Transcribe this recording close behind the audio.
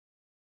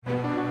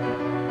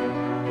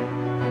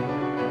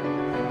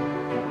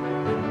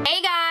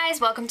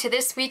welcome to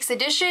this week's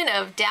edition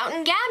of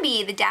Downton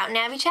Abbey, the Downton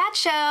Abbey chat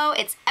show.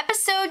 It's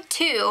episode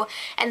 2,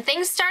 and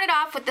things started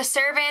off with the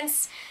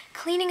servants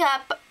cleaning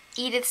up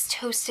Edith's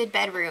toasted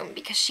bedroom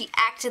because she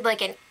acted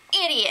like an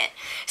idiot.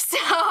 So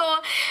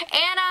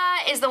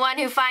Anna is the one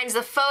who finds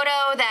the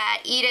photo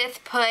that Edith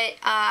put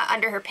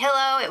under her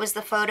pillow. It was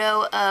the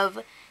photo of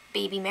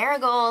baby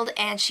Marigold,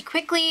 and she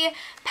quickly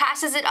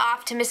passes it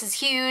off to Mrs.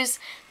 Hughes.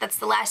 That's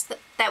the last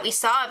that we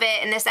saw of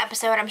it in this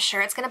episode. I'm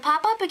sure it's gonna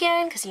pop up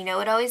again because you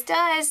know it always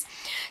does.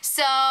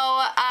 So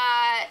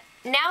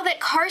now that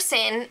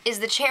Carson is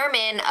the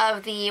chairman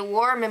of the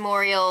War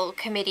Memorial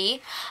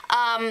Committee,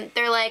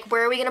 they're like,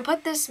 where are we gonna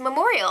put this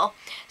memorial?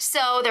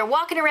 So they're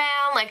walking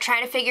around like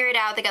trying to figure it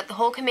out. They got the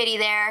whole committee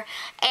there,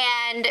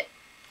 and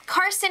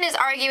Carson is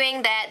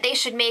arguing that they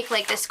should make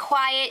like this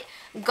quiet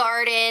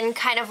garden,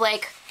 kind of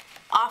like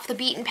off the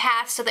beaten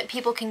path, so that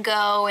people can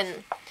go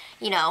and,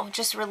 you know,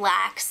 just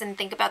relax and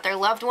think about their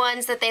loved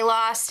ones that they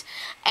lost.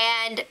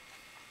 And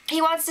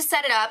he wants to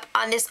set it up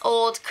on this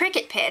old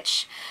cricket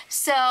pitch.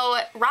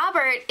 So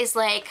Robert is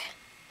like,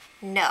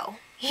 no,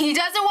 he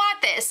doesn't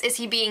want this. Is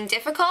he being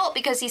difficult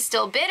because he's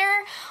still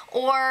bitter,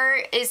 or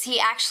is he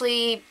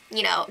actually,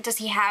 you know, does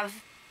he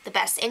have the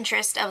best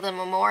interest of the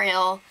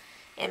memorial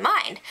in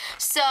mind?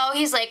 So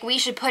he's like, we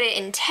should put it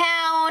in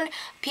town.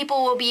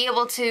 People will be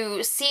able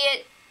to see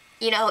it,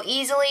 you know,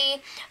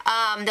 easily.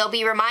 They'll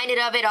be reminded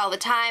of it all the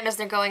time as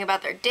they're going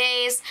about their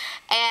days.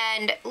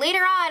 And later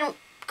on,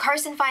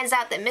 Carson finds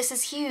out that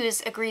Mrs.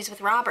 Hughes agrees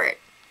with Robert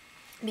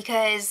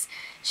because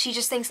she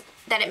just thinks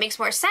that it makes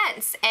more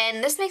sense.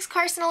 And this makes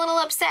Carson a little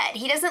upset.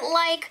 He doesn't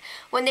like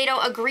when they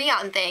don't agree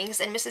on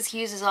things, and Mrs.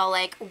 Hughes is all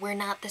like, we're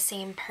not the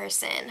same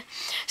person.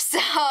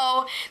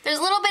 So there's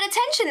a little bit of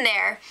tension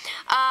there.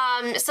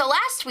 So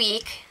last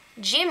week,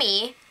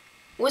 Jimmy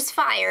was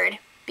fired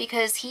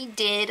because he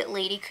did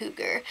Lady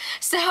Cougar.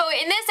 So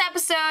in this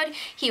episode,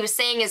 he was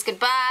saying his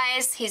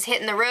goodbyes, he's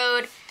hitting the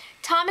road.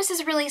 Thomas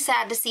is really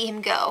sad to see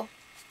him go.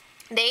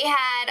 They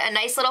had a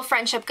nice little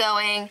friendship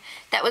going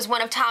that was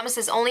one of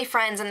Thomas's only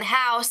friends in the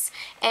house,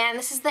 and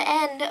this is the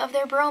end of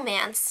their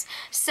bromance.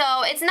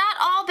 So it's not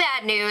all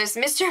bad news.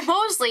 Mr.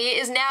 Mosley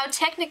is now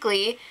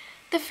technically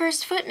the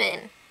first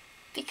footman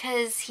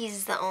because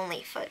he's the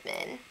only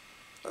footman.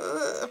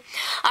 Ugh.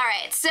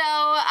 Alright, so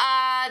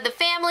the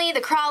family, the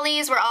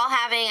Crawleys, were all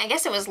having, I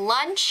guess it was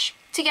lunch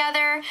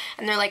together,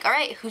 and they're like,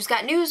 alright, who's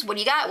got news? What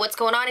do you got? What's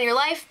going on in your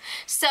life?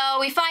 So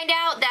we find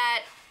out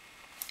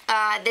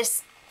that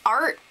this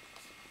art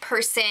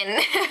person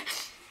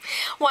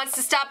wants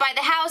to stop by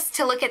the house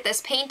to look at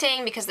this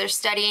painting because they're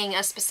studying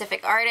a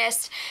specific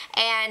artist,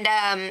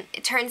 and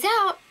it turns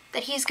out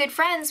that he's good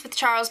friends with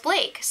Charles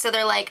Blake. So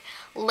they're like,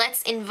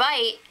 let's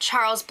invite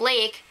Charles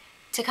Blake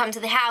to come to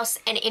the house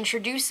and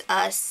introduce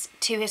us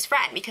to his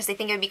friend, because they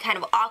think it would be kind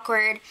of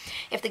awkward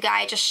if the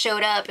guy just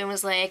showed up and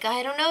was like,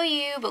 I don't know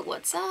you, but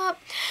what's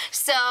up?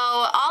 So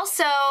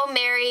also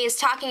Mary is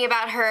talking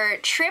about her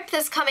trip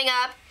that's coming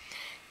up.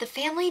 The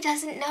family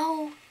doesn't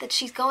know that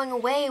she's going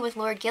away with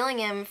Lord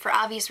Gillingham for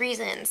obvious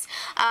reasons.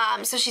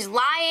 So she's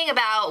lying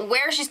about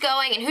where she's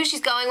going and who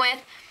she's going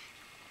with.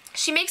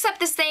 She makes up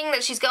this thing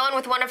that she's going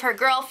with one of her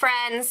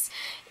girlfriends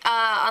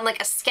on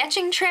like a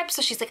sketching trip.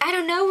 So she's like, I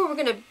don't know where we're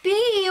gonna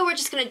be. We're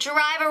just gonna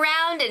drive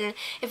around, and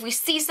if we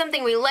see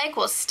something we like,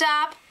 we'll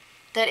stop.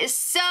 That is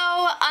so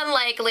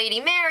unlike Lady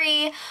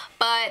Mary,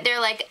 but they're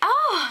like,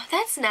 oh,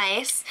 that's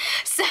nice.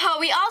 So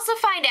we also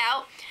find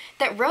out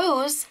that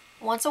Rose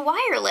wants a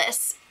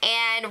wireless,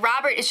 and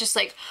Robert is just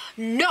like,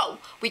 no,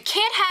 we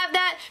can't have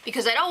that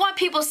because I don't want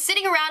people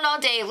sitting around all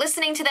day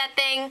listening to that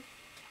thing.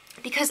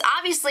 Because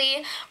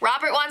obviously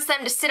Robert wants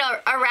them to sit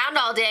around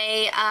all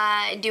day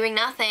doing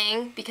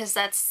nothing, because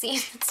that's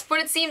what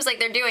it seems like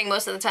they're doing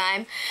most of the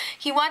time.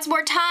 He wants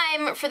more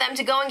time for them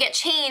to go and get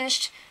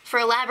changed for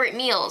elaborate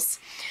meals.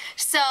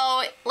 So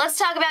let's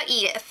talk about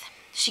Edith.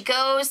 She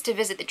goes to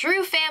visit the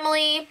Drew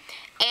family,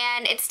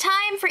 and it's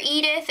time for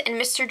Edith and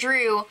Mr.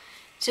 Drew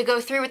to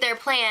go through with their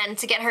plan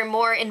to get her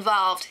more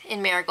involved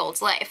in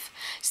Marigold's life.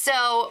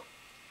 So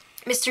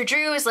Mr.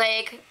 Drew is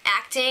like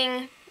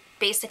acting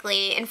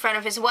basically in front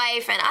of his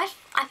wife, and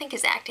I think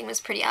his acting was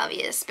pretty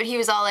obvious, but he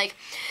was all like,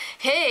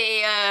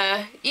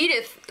 hey,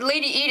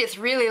 Lady Edith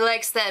really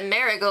likes that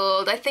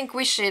Marigold. I think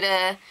we should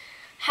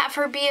have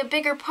her be a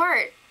bigger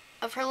part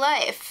of her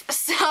life.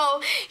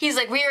 So he's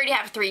like, we already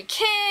have 3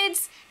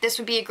 kids. This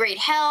would be a great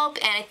help,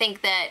 and I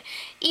think that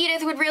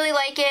Edith would really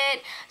like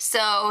it,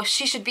 so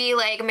she should be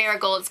like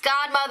Marigold's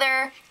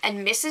godmother.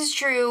 And Mrs.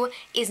 Drew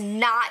is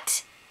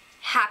not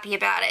happy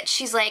about it.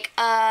 She's like,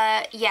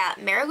 yeah,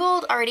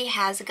 Marigold already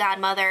has a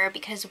godmother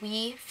because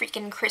we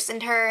freaking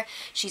christened her.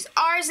 She's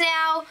ours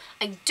now.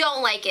 I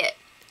don't like it.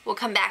 We'll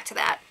come back to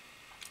that.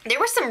 There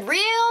were some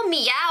real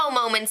meow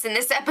moments in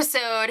this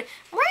episode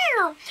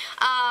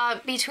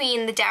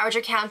between the Dowager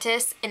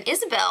Countess and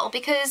Isabel,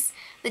 because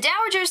the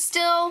Dowager's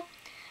still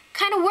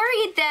kind of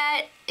worried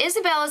that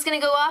Isabel is going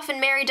to go off and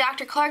marry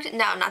Dr. Clark.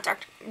 No, not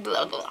Dr.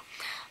 blah, blah, blah.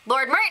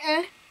 Lord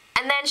Merton,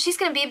 and then she's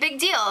going to be a big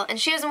deal, and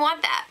she doesn't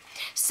want that.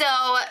 So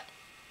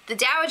the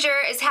Dowager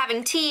is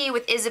having tea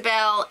with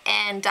Isabel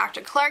and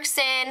Dr.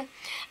 Clarkson,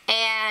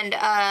 and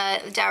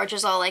the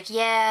Dowager's all like,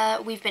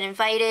 yeah, we've been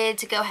invited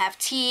to go have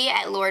tea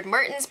at Lord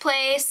Merton's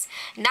place.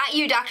 Not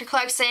you, Dr.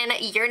 Clarkson,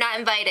 you're not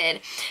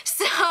invited.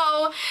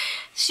 So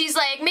she's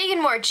like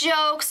making more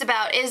jokes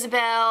about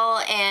Isabel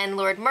and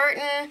Lord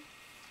Merton,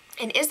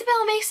 and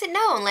Isabel makes it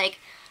known, like,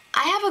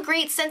 I have a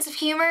great sense of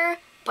humor,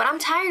 but I'm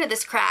tired of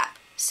this crap.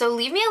 So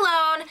leave me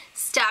alone,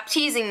 stop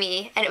teasing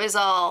me. And it was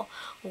all,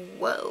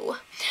 whoa.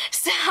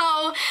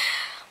 So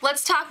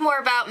let's talk more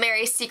about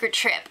Mary's secret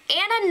trip.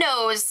 Anna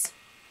knows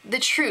the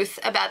truth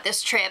about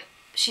this trip.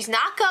 She's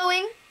not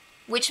going,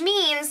 which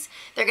means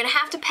they're gonna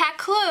have to pack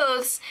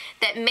clothes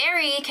that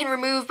Mary can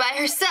remove by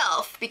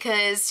herself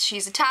because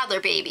she's a toddler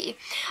baby.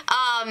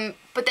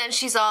 But then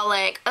she's all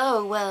like,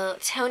 oh, well,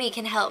 Tony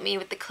can help me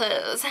with the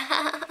clothes.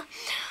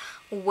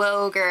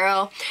 Whoa,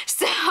 girl.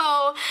 So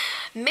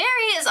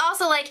Mary is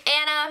also like,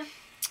 Anna,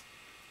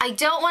 I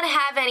don't want to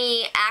have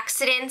any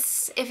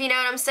accidents, if you know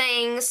what I'm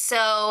saying,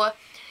 so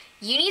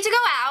you need to go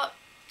out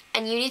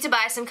and you need to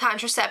buy some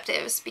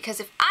contraceptives, because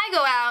if I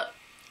go out,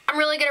 I'm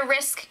really going to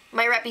risk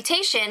my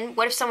reputation.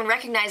 What if someone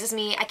recognizes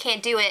me? I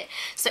can't do it.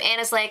 So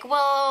Anna's like,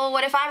 well,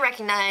 what if I'm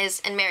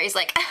recognized? And Mary's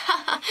like,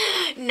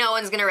 no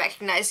one's going to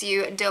recognize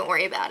you. Don't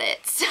worry about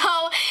it. So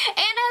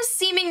Anna's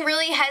seeming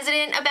really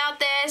hesitant about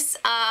this.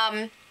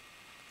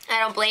 I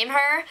don't blame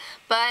her,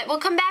 but we'll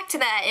come back to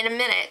that in a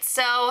minute.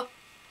 So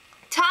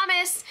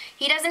Thomas,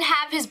 he doesn't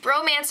have his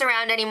bromance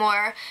around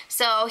anymore,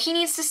 so he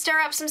needs to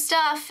stir up some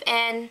stuff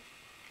and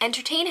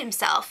entertain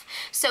himself.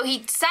 So he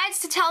decides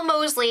to tell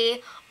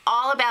Mosley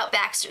all about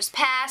Baxter's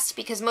past,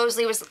 because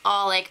Mosley was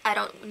all like, I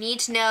don't need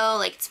to know,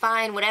 like, it's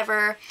fine,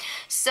 whatever.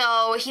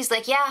 So he's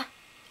like, yeah,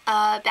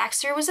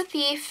 Baxter was a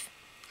thief.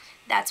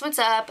 That's what's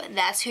up.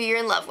 That's who you're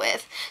in love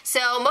with. So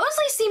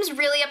Mosley seems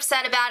really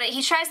upset about it.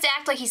 He tries to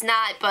act like he's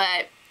not,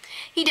 but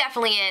he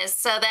definitely is.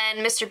 So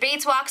then Mr.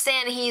 Bates walks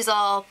in and he's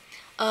all,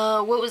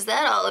 what was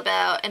that all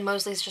about? And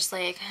Mosley's just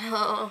like,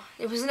 oh,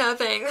 it was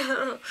nothing.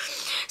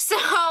 So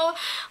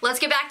let's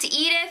get back to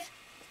Edith.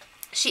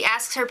 She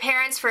asks her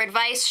parents for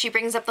advice. She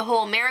brings up the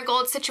whole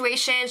Marigold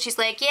situation. She's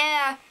like,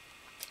 yeah,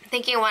 I'm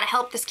thinking I want to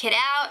help this kid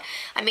out.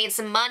 I made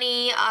some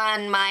money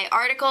on my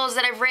articles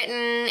that I've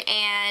written,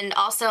 and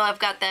also I've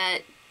got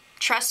the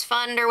trust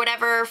fund or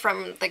whatever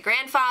from the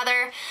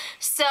grandfather.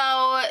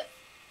 So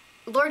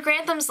Lord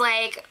Grantham's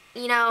like,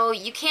 you know,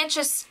 you can't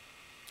just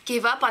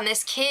give up on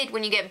this kid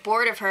when you get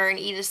bored of her. And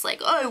Edith's like,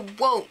 oh,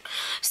 I won't.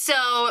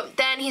 So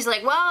then he's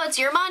like, well, it's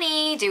your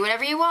money, do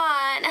whatever you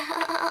want.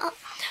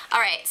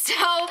 Alright, so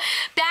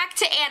back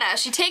to Anna.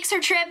 She takes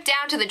her trip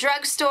down to the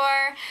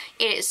drugstore.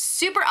 It is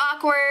super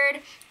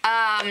awkward.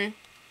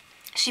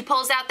 She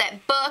pulls out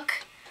that book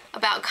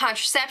about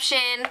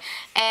contraception,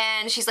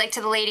 and she's like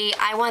to the lady,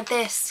 I want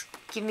this.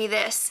 Give me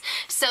this.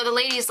 So the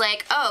lady's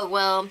like, oh,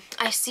 well,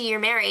 I see you're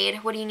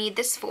married. What do you need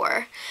this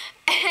for?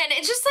 And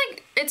it's just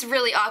like, it's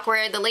really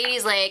awkward. The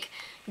lady's like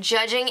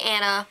judging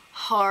Anna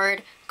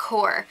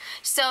hardcore.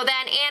 So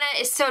then Anna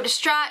is so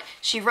distraught,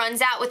 she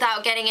runs out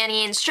without getting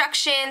any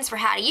instructions for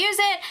how to use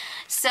it.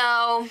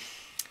 So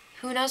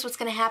who knows what's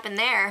gonna happen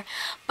there.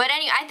 But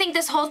anyway, I think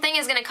this whole thing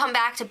is gonna come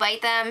back to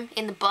bite them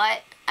in the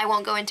butt. I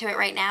won't go into it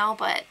right now,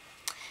 but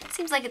it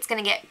seems like it's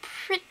gonna get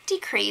pretty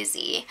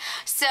crazy.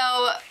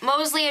 So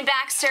Mosley and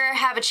Baxter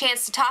have a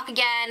chance to talk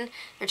again.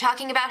 They're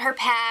talking about her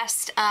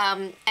past,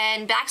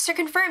 and Baxter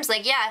confirms,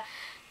 like, yeah,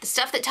 the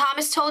stuff that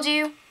Thomas told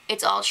you,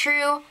 it's all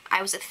true.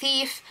 I was a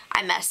thief.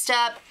 I messed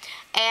up.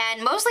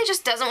 And Mosley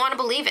just doesn't want to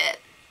believe it.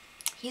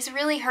 He's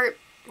really hurt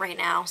right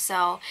now,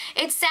 so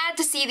it's sad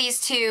to see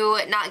these two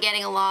not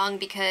getting along,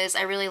 because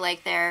I really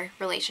like their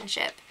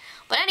relationship.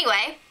 But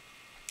anyway,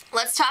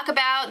 let's talk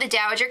about the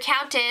Dowager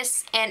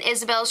Countess and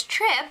Isabel's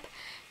trip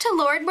to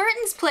Lord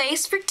Merton's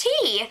place for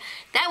tea.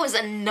 That was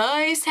a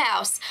nice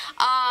house.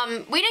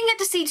 We didn't get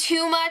to see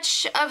too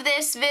much of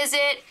this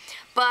visit,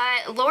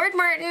 but Lord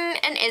Merton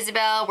and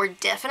Isabel were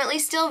definitely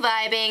still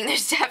vibing.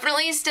 There's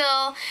definitely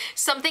still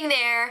something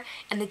there,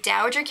 and the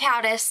Dowager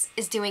Countess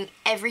is doing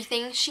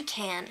everything she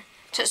can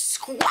to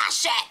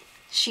squash it.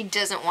 She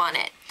doesn't want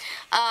it.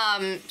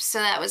 So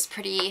that was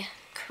pretty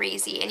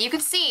crazy. And you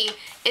could see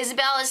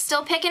Isabel is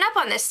still picking up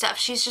on this stuff.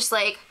 She's just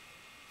like,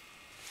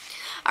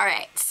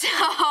 alright, so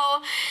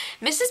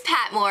Mrs.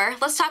 Patmore,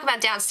 let's talk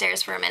about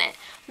downstairs for a minute.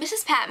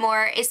 Mrs.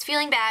 Patmore is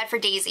feeling bad for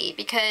Daisy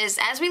because,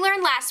 as we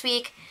learned last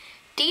week,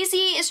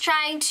 Daisy is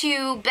trying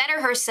to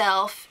better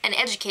herself and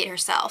educate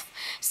herself.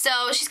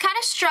 So she's kind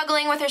of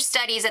struggling with her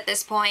studies at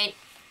this point,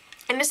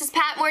 and Mrs.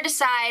 Patmore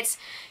decides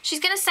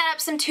she's going to set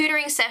up some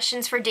tutoring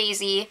sessions for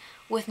Daisy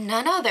with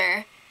none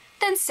other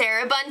than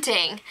Sarah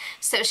Bunting.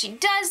 So she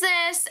does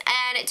this,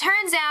 and it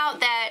turns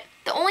out that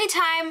the only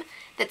time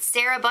that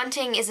Sarah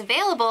Bunting is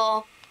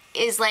available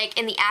is like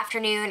in the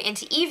afternoon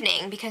into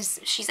evening because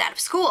she's out of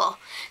school.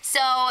 So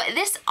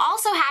this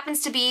also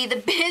happens to be the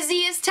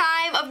busiest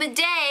time of the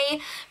day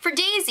for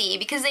Daisy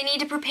because they need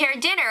to prepare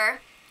dinner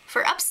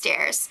for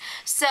upstairs.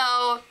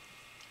 So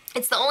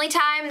it's the only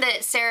time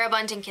that Sarah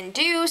Bunting can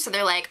do, so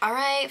they're like, all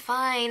right,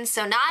 fine.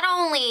 So not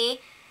only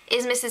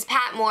is Mrs.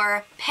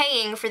 Patmore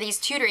paying for these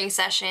tutoring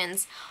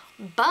sessions,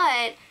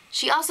 but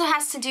she also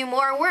has to do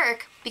more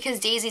work because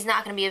Daisy's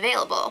not going to be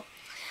available.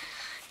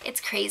 It's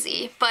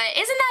crazy. But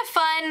isn't that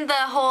fun, the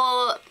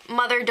whole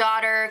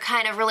mother-daughter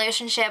kind of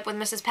relationship with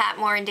Mrs.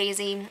 Patmore and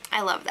Daisy?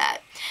 I love that.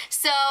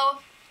 So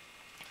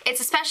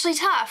it's especially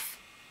tough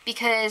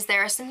because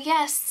there are some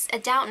guests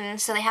at Downton,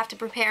 so they have to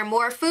prepare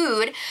more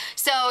food.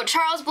 So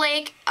Charles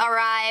Blake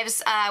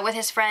arrives with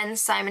his friend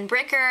Simon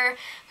Bricker,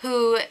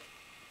 who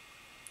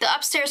the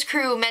upstairs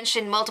crew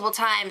mentioned multiple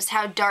times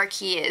how dark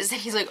he is.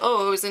 And he's like,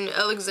 oh, I was in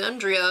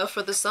Alexandria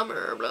for the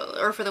summer,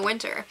 or for the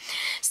winter.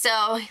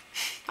 So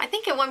I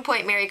think at one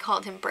point Mary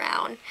called him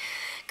brown.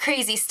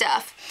 Crazy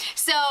stuff.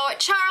 So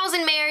Charles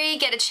and Mary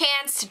get a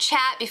chance to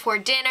chat before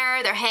dinner.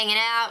 They're hanging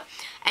out.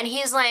 And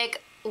he's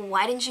like,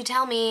 why didn't you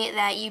tell me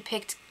that you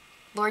picked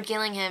Lord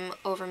Gillingham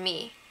over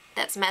me?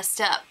 That's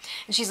messed up.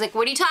 And she's like,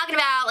 what are you talking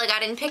about? Like, I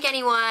didn't pick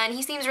anyone.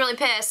 He seems really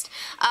pissed.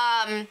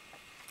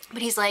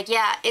 But he's like,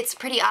 yeah, it's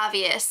pretty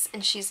obvious.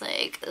 And she's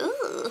like,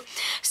 ooh.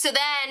 So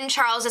then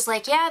Charles is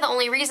like, yeah, the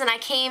only reason I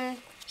came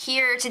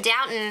here to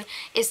Downton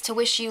is to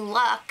wish you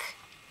luck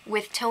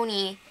with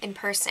Tony in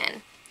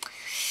person.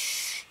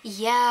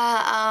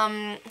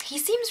 Yeah, he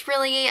seems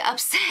really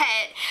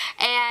upset.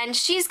 And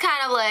she's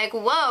kind of like,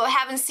 whoa,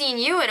 haven't seen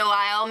you in a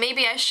while.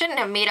 Maybe I shouldn't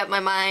have made up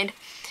my mind.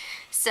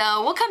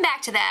 So we'll come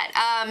back to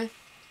that.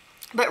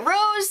 But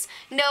Rose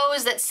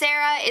knows that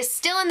Sarah is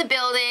still in the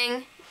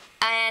building.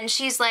 And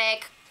she's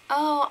like,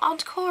 oh,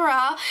 Aunt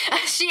Cora.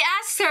 She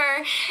asks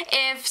her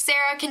if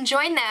Sarah can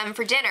join them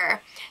for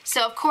dinner.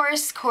 So of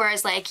course,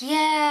 Cora's like,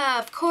 yeah,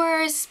 of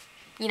course,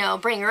 you know,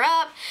 bring her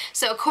up.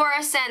 So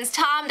Cora sends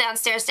Tom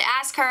downstairs to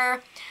ask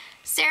her.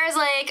 Sarah's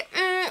like,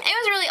 it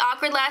was really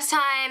awkward last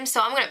time, so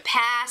I'm gonna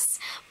pass.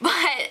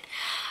 But,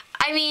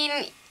 I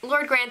mean,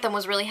 Lord Grantham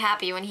was really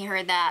happy when he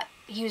heard that.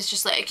 He was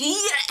just like,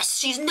 yes,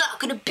 she's not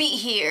gonna be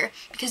here,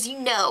 because you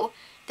know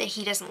that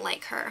he doesn't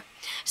like her.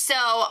 So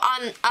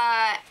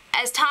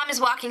as Tom is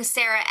walking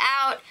Sarah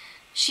out,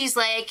 she's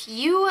like,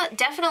 you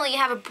definitely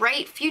have a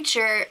bright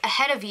future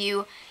ahead of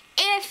you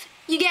if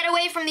you get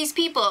away from these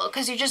people,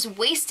 because you're just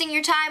wasting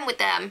your time with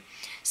them.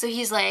 So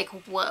he's like,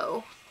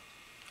 whoa,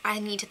 I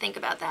need to think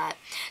about that.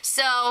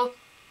 So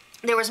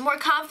there was more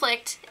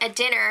conflict at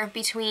dinner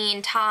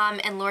between Tom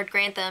and Lord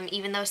Grantham,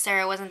 even though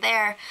Sarah wasn't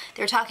there.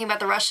 They were talking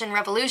about the Russian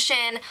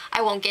Revolution.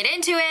 I won't get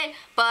into it,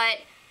 but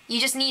you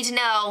just need to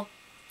know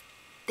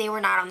they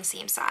were not on the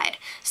same side.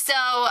 So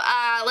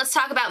let's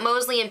talk about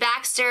Mosley and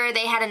Baxter.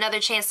 They had another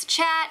chance to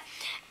chat,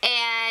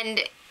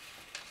 and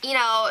you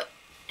know,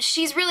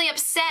 she's really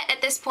upset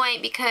at this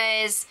point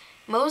because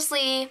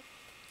Mosley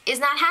is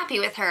not happy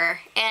with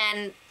her,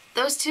 and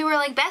those two are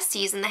like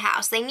besties in the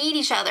house. They need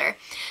each other.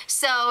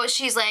 So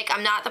she's like,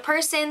 I'm not the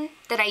person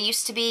that I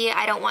used to be.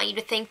 I don't want you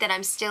to think that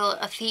I'm still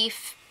a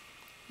thief.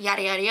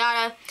 Yada yada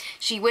yada.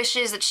 She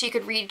wishes that she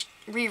could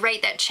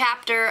rewrite that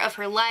chapter of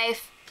her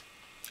life.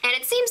 And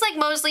it seems like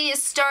Mosley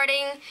is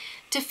starting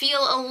to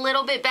feel a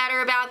little bit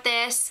better about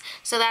this,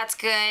 so that's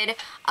good.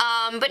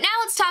 But now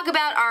let's talk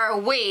about our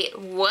wait,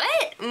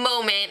 what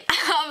moment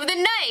of the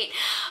night.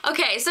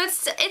 Okay, so it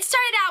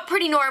started out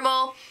pretty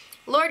normal.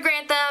 Lord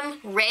Grantham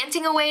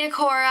ranting away to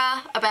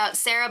Cora about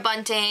Sarah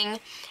Bunting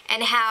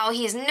and how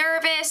he's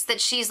nervous that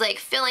she's like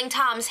filling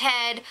Tom's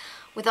head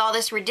with all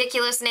this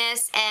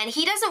ridiculousness, and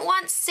he doesn't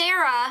want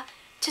Sarah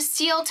to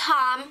steal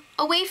Tom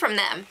away from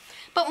them.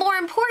 But more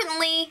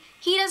importantly,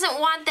 he doesn't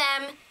want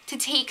them to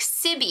take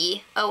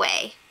Sibby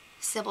away,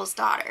 Sybil's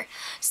daughter.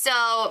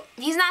 So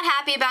he's not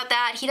happy about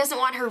that. He doesn't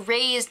want her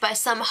raised by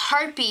some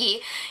harpy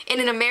in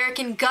an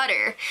American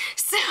gutter.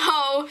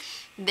 So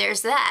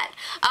there's that.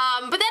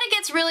 But then it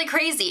gets really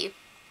crazy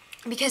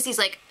because he's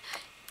like,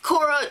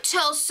 Cora,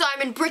 tell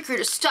Simon Bricker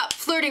to stop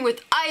flirting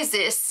with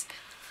Isis.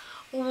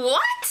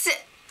 What?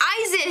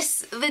 Isis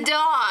the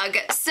dog.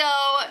 So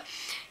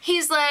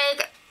he's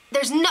like,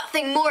 there's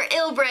nothing more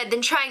ill-bred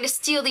than trying to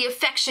steal the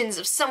affections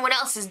of someone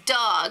else's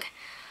dog.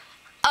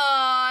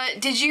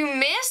 Did you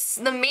miss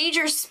the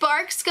major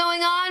sparks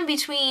going on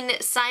between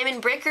Simon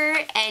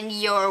Bricker and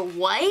your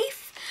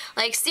wife?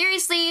 Like,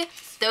 seriously,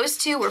 those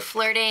two were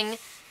flirting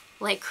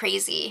like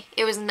crazy.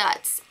 It was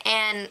nuts.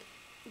 And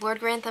Lord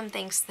Grantham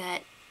thinks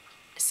that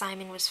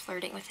Simon was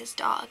flirting with his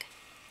dog.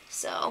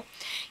 So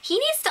he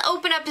needs to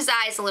open up his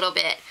eyes a little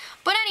bit.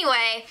 But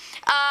anyway,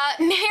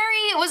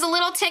 Mary was a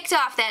little ticked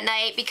off that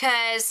night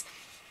because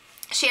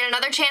she had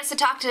another chance to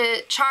talk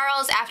to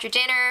Charles after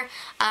dinner.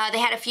 They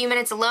had a few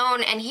minutes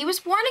alone, and he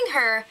was warning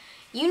her,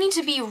 you need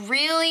to be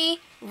really,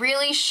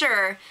 really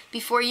sure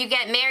before you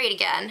get married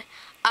again.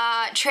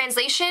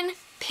 Translation,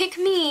 pick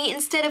me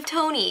instead of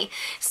Tony.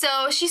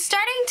 So she's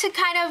starting to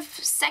kind of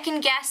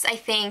second guess, I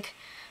think,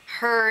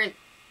 her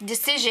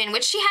decision,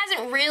 which she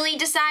hasn't really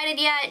decided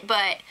yet,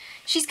 but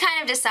she's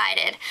kind of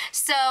decided.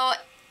 So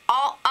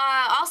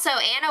also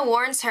Anna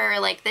warns her,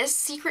 like, this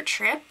secret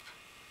trip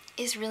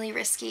is really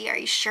risky. Are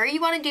you sure you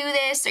want to do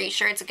this? Are you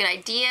sure it's a good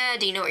idea?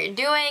 Do you know what you're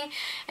doing?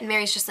 And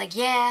Mary's just like,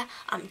 yeah,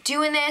 I'm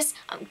doing this.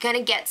 I'm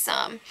gonna get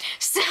some.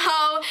 So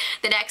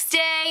the next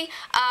day,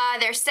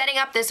 they're setting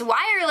up this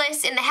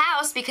wireless in the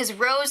house because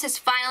Rose has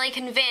finally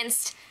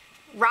convinced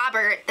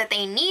Robert that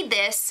they need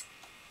this.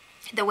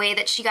 The way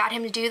that she got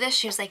him to do this,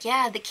 she was like,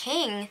 yeah, the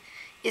king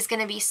is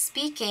gonna be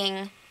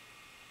speaking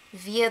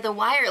via the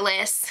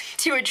wireless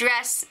to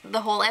address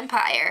the whole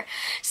empire.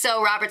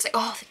 So Robert's like,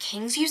 oh, the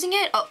king's using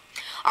it? Oh,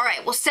 all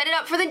right, we'll set it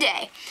up for the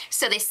day.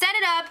 So they set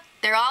it up.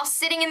 They're all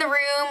sitting in the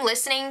room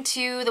listening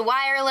to the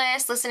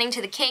wireless, listening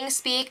to the king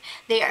speak.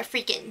 They are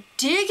freaking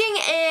digging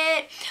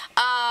it.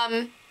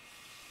 And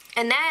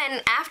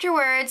then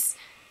afterwards,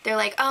 they're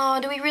like, oh,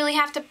 do we really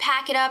have to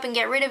pack it up and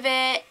get rid of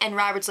it? And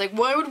Robert's like,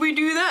 why would we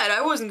do that?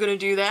 I wasn't gonna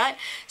do that.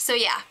 So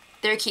yeah,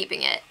 they're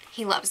keeping it.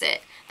 He loves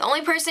it. The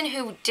only person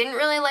who didn't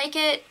really like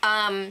it,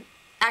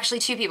 actually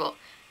two people.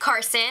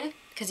 Carson,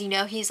 because you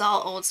know he's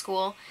all old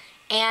school,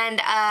 and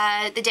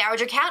the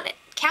Dowager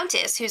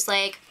Countess, who's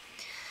like,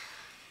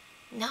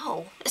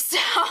 no. So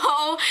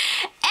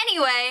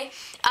anyway,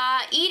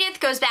 Edith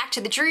goes back to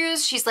the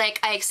Drews. She's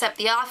like, I accept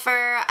the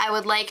offer. I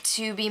would like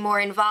to be more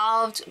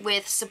involved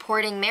with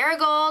supporting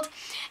Marigold,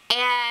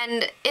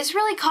 and it's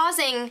really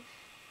causing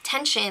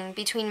tension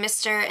between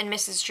Mr. and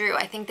Mrs. Drew.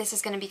 I think this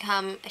is going to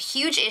become a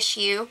huge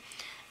issue,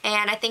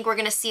 and I think we're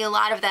going to see a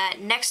lot of that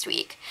next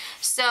week.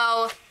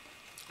 So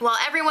while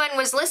everyone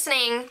was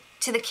listening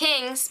to the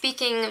king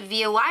speaking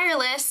via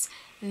wireless,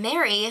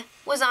 Mary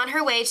was on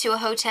her way to a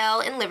hotel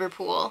in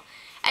Liverpool,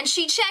 and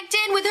she checked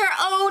in with her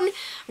own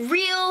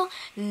real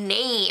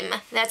name.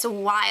 That's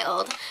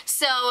wild.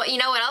 So you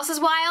know what else is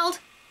wild?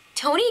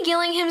 Tony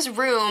Gillingham's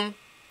room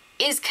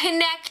is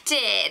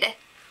connected.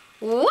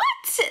 What?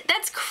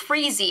 That's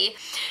crazy.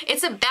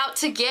 It's about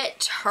to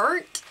get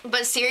turned.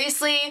 But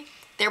seriously,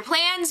 their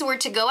plans were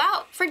to go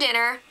out for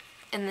dinner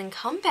and then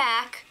come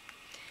back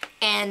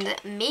and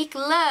make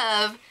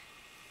love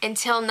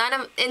until they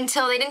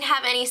didn't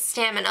have any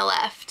stamina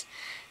left.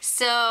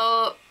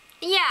 So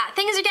yeah,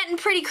 things are getting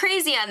pretty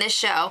crazy on this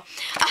show.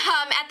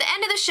 At the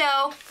end of the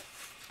show,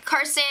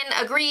 Carson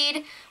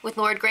agreed with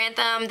Lord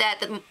Grantham that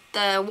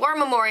the war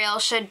memorial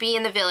should be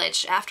in the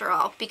village after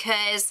all,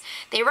 because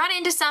they run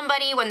into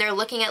somebody when they're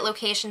looking at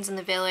locations in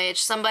the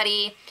village,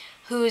 somebody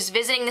who's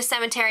visiting the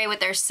cemetery with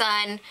their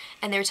son,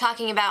 and they're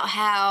talking about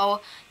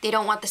how they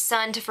don't want the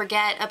son to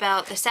forget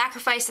about the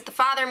sacrifice that the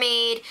father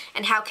made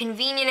and how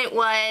convenient it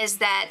was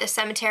that the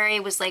cemetery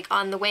was like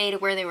on the way to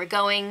where they were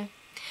going.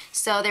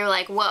 So they were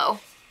like, whoa,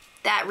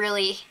 that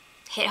really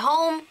hit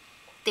home.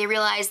 They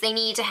realized they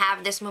need to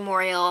have this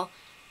memorial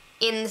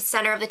in the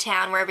center of the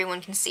town where everyone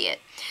can see it.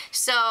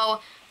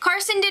 So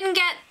Carson didn't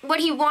get what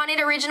he wanted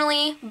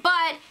originally,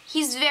 but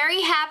he's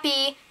very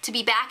happy to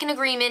be back in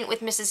agreement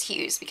with Mrs.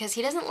 Hughes because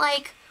he doesn't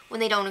like when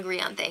they don't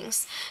agree on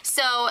things.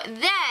 So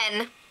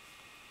then,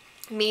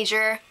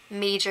 major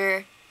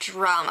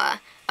drama.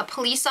 A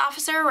police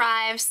officer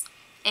arrives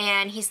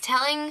and he's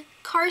telling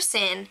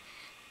Carson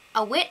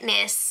a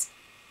witness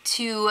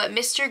to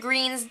Mr.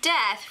 Green's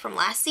death from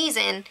last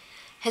season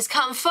has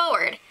come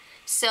forward.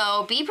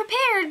 So be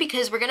prepared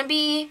because we're going to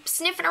be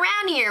sniffing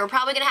around here. We're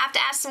probably going to have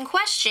to ask some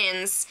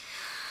questions.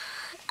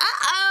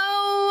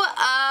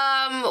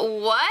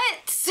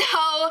 What? So,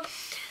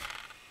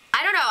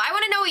 I don't know. I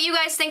want to know what you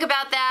guys think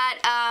about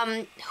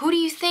that. Who do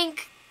you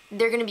think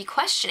they're going to be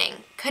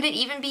questioning? Could it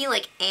even be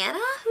like Anna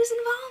who's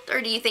involved?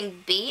 Or do you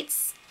think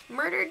Bates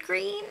murdered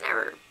Green?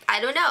 Or I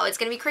don't know. It's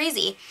going to be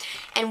crazy.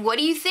 And what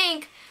do you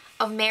think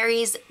of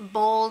Mary's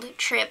bold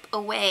trip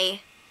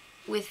away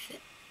with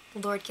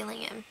Lord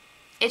Gillingham?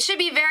 It should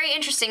be very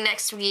interesting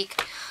next week.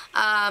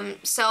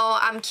 So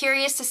I'm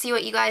curious to see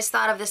what you guys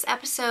thought of this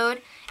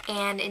episode.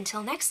 And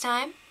until next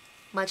time,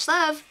 much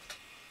love.